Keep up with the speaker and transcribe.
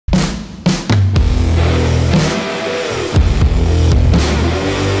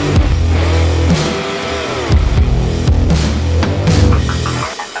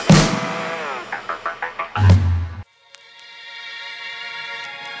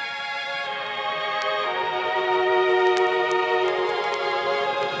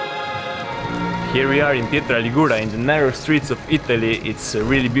Here we are in Pietra Ligure, in the narrow streets of Italy. It's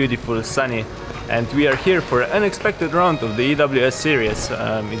really beautiful, sunny, and we are here for an unexpected round of the EWS series.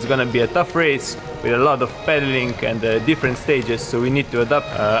 It's gonna be a tough race with a lot of pedaling and different stages, so we need to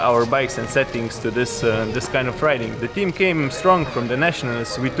adapt our bikes and settings to this kind of riding. The team came strong from the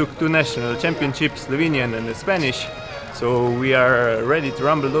nationals. We took 2 national championships, Slovenian and the Spanish, so we are ready to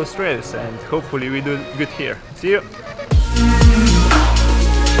rumble those trails and hopefully we do good here. See you!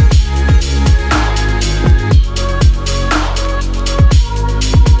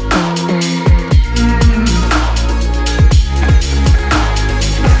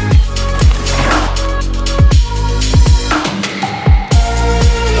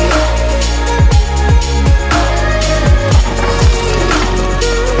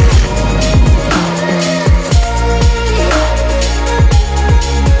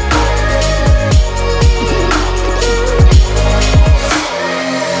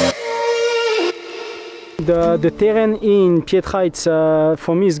 The terrain in Pietra, it's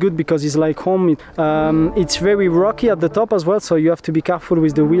for me is good because it's like home. It's very rocky at the top as well, so you have to be careful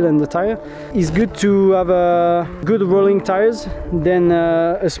with the wheel and the tire. It's good to have good rolling tires, then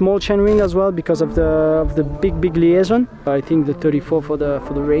a small chainring as well because of the big liaison. I think the 34 for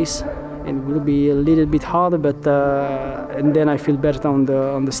the race, and it will be a little bit harder, but and then I feel better on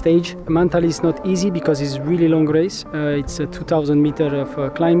the stage. Mentally it's not easy because it's a really long race. It's a 2,000 meters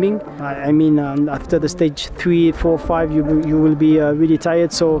of climbing. I mean, after the stage 3, 4, 5, you will be really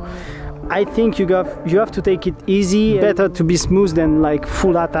tired. So I think you have to take it easy. Better to be smooth than like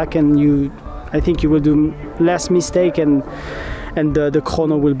full attack, and I think you will do less mistake, and the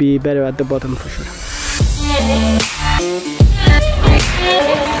chrono will be better at the bottom for sure.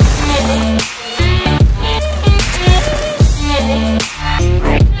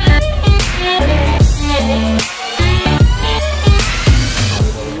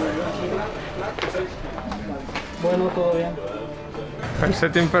 Bueno, todo bien. El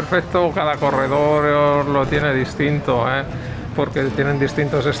setting perfecto, cada corredor lo tiene distinto, porque tienen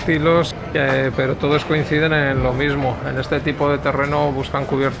distintos estilos, pero todos coinciden en lo mismo. En este tipo de terreno buscan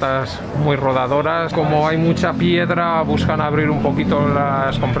cubiertas muy rodadoras. Como hay mucha piedra, buscan abrir un poquito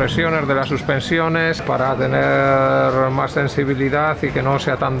las compresiones de las suspensiones para tener más sensibilidad y que no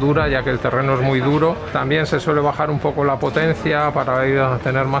sea tan dura, ya que el terreno es muy duro. También se suele bajar un poco la potencia para ir a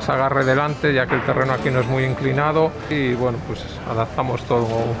tener más agarre delante, ya que el terreno aquí no es muy inclinado. Y bueno, pues adaptamos todo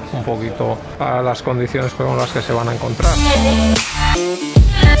un poquito a las condiciones con las que se van a encontrar.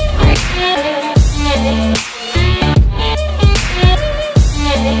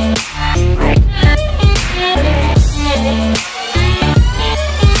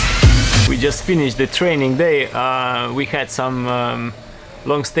 We just finished the training day. We had some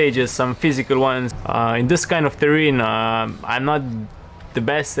long stages, some physical ones. In this kind of terrain, I'm not the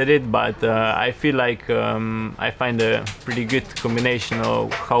best at it, but I feel like I find a pretty good combination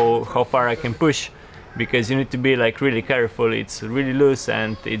of how far I can push, because you need to be like really careful. It's really loose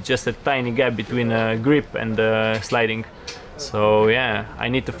and it's just a tiny gap between grip and sliding. So yeah, I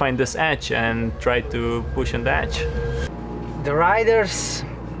need to find this edge and try to push on the edge. The riders,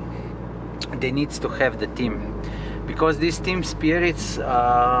 they need to have the team, because these team spirits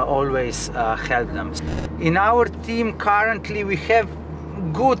always help them. In our team currently we have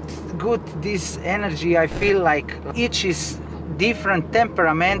good this energy. I feel like each is different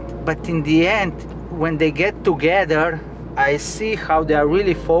temperament, but in the end when they get together, I see how they are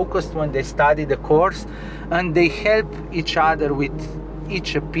really focused when they study the course, and they help each other with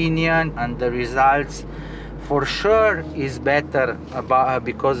each opinion, and the results for sure is better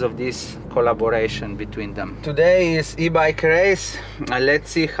because of this collaboration between them. Today is e-bike race, and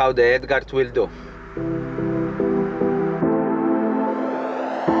let's see how the Edgar will do.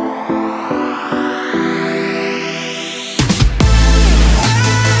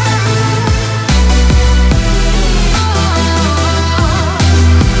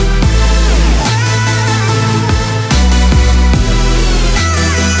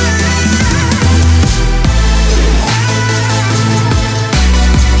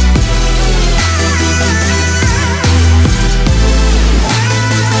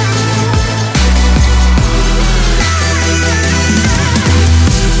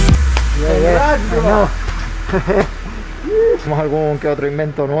 Hacemos algún que otro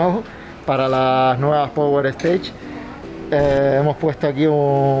invento nuevo para las nuevas Power Stage. Hemos puesto aquí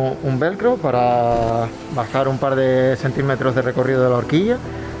un velcro para bajar un par de centímetros de recorrido de la horquilla,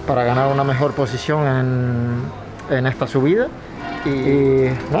 para ganar una mejor posición en esta subida. Y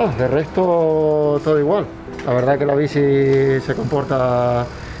nada, de resto todo igual. La verdad que la bici se comporta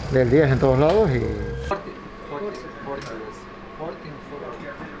del 10 en todos lados y...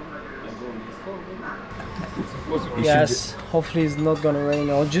 Yes, hopefully it's not gonna rain,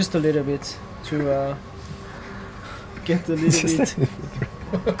 or just a little bit to get a little bit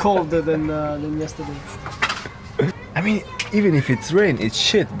colder than yesterday. I mean, even if it's rain, it's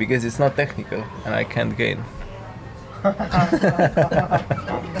shit because it's not technical and I can't gain.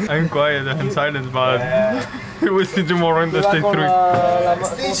 I'm quiet and silent, but we see tomorrow in the stage 3.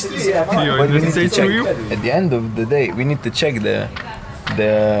 But we need to check, at the end of the day, we need to check the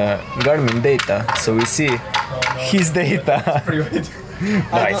Garmin data, so we see his data.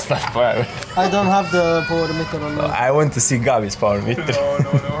 No, it's not private. I don't have the power meter on. I want to see Gabi's power meter.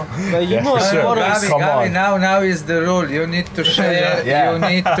 But you know, sure. Gabi, now is the rule. You need to share. Yeah. You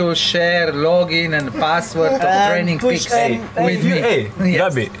need to share login and password of training push pics with me. Hey, Yes.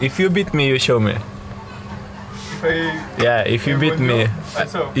 Gabi, if you beat me, you show me. Yeah, if you beat me,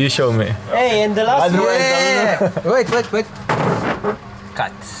 you show me. Hey, and the last one. Yeah. Wait.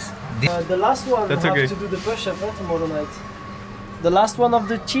 Cut. The last one That's have okay. to do the push-up tomorrow night. The last one of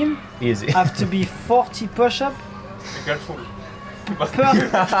the team Easy. have to be 40 push-up Be careful. per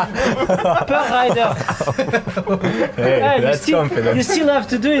rider. Hey, that's confident. You still have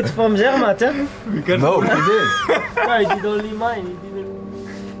to do it from Zermatt, eh? No, he did. No, he did only mine. He didn't.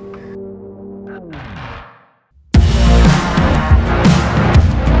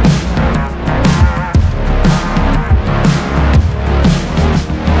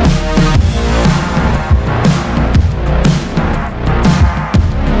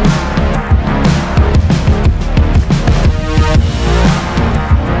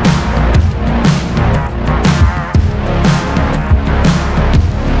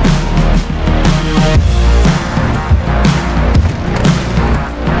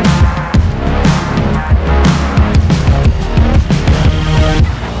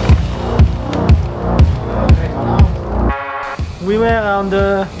 We were on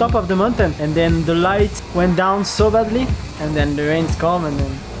the top of the mountain and then the light went down so badly and then the rains come and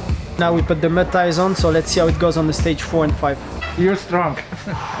then now we put the mud tires on, so let's see how it goes on the stage 4 and 5. You're strong.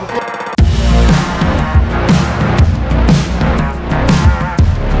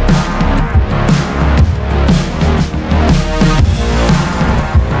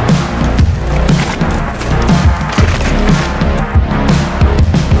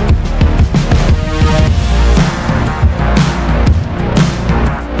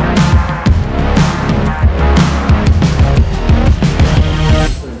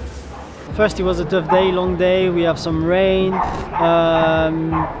 First it was a tough day, long day, we have some rain,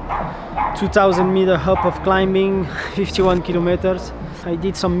 2000 meter hop of climbing, 51 kilometers. I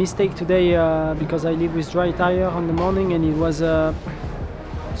did some mistake today because I live with dry tire on the morning and it was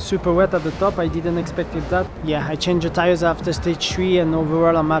super wet at the top. I didn't expect that. Yeah, I changed the tires after stage 3 and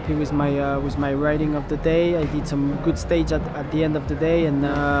overall I'm happy with my riding of the day. I did some good stage at the end of the day and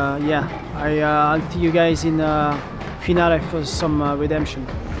yeah, I'll see you guys in finale for some redemption.